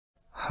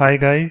Hi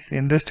guys,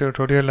 in this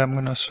tutorial I'm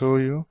going to show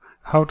you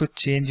how to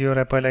change your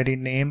Apple ID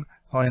name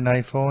on an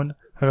iPhone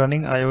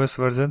running iOS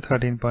version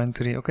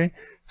 13.3. Okay,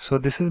 so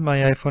this is my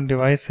iPhone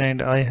device and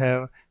I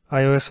have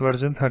iOS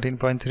version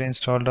 13.3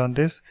 installed on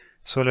this.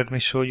 So let me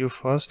show you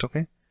first.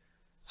 Okay,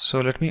 so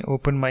let me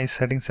open my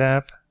settings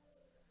app.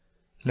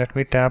 Let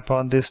me tap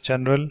on this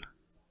general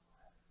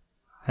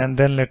and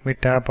then let me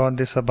tap on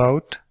this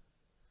about.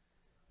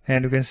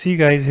 And you can see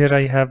guys, here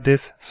I have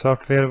this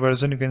software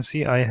version. You can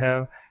see I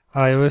have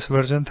iOS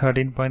version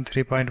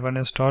 13.3.1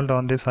 installed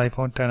on this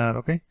iPhone XR.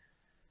 Okay,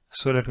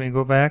 so let me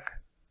go back,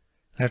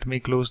 let me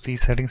close the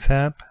settings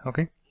app.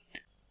 Okay,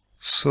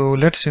 so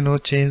let's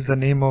change the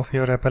name of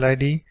your Apple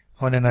ID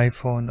on an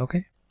iPhone.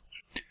 Okay,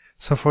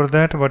 so for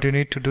that what you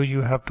need to do,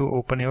 you have to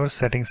open your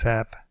settings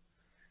app.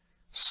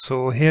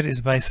 So here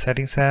is my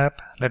settings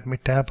app. Let me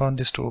tap on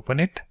this to open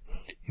it.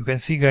 You can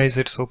see guys,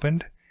 it's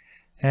opened,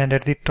 and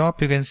at the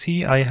top you can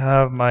see I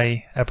have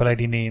my Apple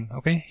ID name.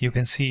 Okay, you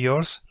can see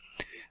yours.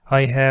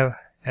 I have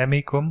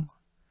Amicum,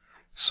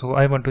 so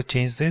I want to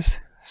change this,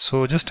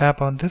 so just tap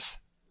on this.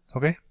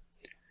 Okay,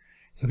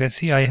 you can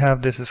see I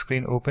have this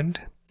screen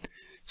opened.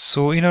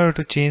 So in order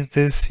to change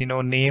this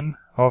name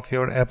of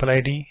your Apple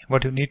ID,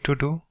 what you need to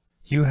do,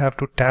 you have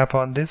to tap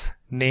on this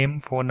name,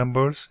 phone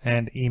numbers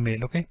and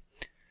email. Okay,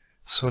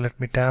 so let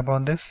me tap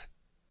on this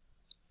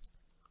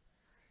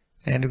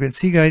and you can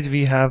see guys,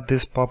 we have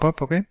this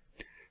pop-up. Okay,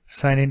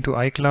 sign into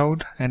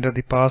iCloud, enter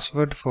the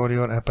password for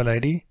your Apple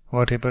ID,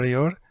 whatever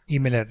your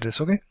email address.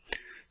 Okay,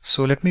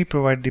 so let me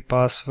provide the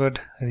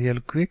password real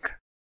quick.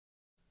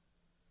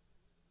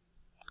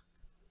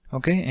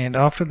 Okay, and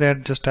after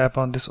that just tap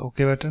on this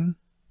OK button.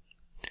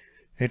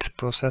 It's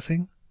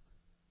processing,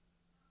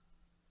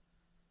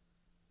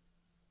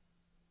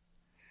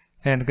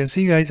 and you can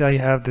see guys, I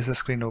have this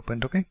screen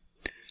opened. Okay,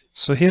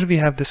 so here we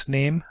have this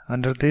name.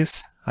 Under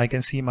this I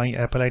can see my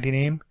Apple ID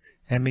name,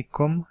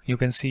 Amicum. You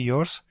can see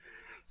yours.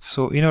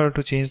 So in order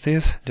to change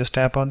this, just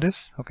tap on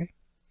this. Okay,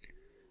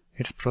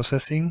 it's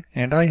processing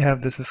and I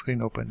have this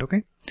screen opened.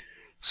 Okay,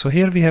 so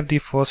here we have the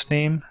first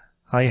name,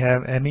 I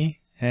have Amy,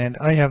 and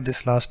I have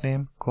this last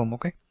name, Com.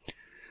 Okay,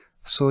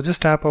 so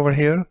just tap over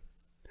here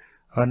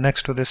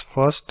next to this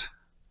first.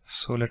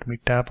 So let me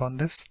tap on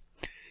this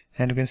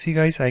and you can see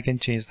guys, I can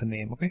change the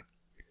name. Okay,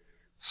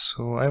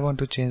 so I want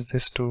to change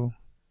this to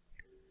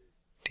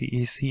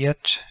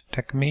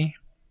TechMe,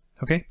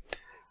 okay,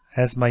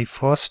 as my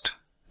first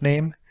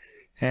name,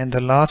 and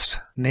the last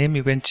name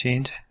you can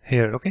change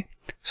here. Okay,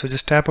 so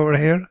just tap over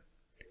here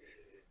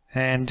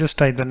and just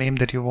type the name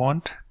that you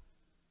want.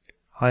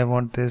 I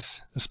want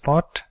this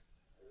Spot.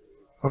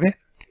 Okay,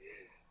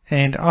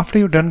 and after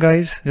you're done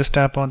guys, just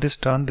tap on this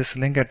done, this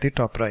link at the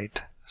top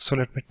right. So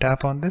let me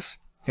tap on this.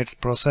 It's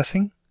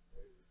processing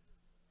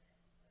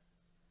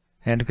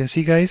and you can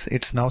see guys,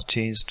 it's now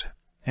changed.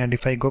 And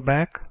if I go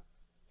back,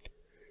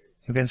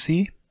 you can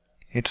see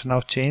it's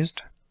now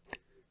changed.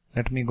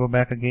 Let me go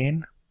back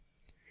again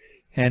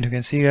and you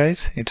can see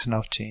guys, it's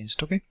now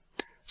changed. Okay,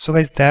 so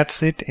guys,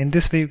 that's it. In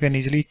this way you can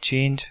easily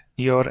change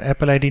your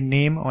Apple ID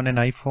name on an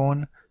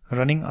iPhone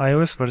running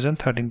iOS version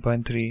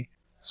 13.3.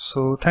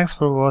 So thanks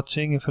for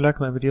watching. If you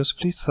like my videos,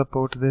 please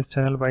support this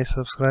channel by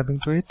subscribing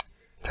to it.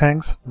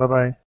 Thanks, bye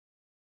bye.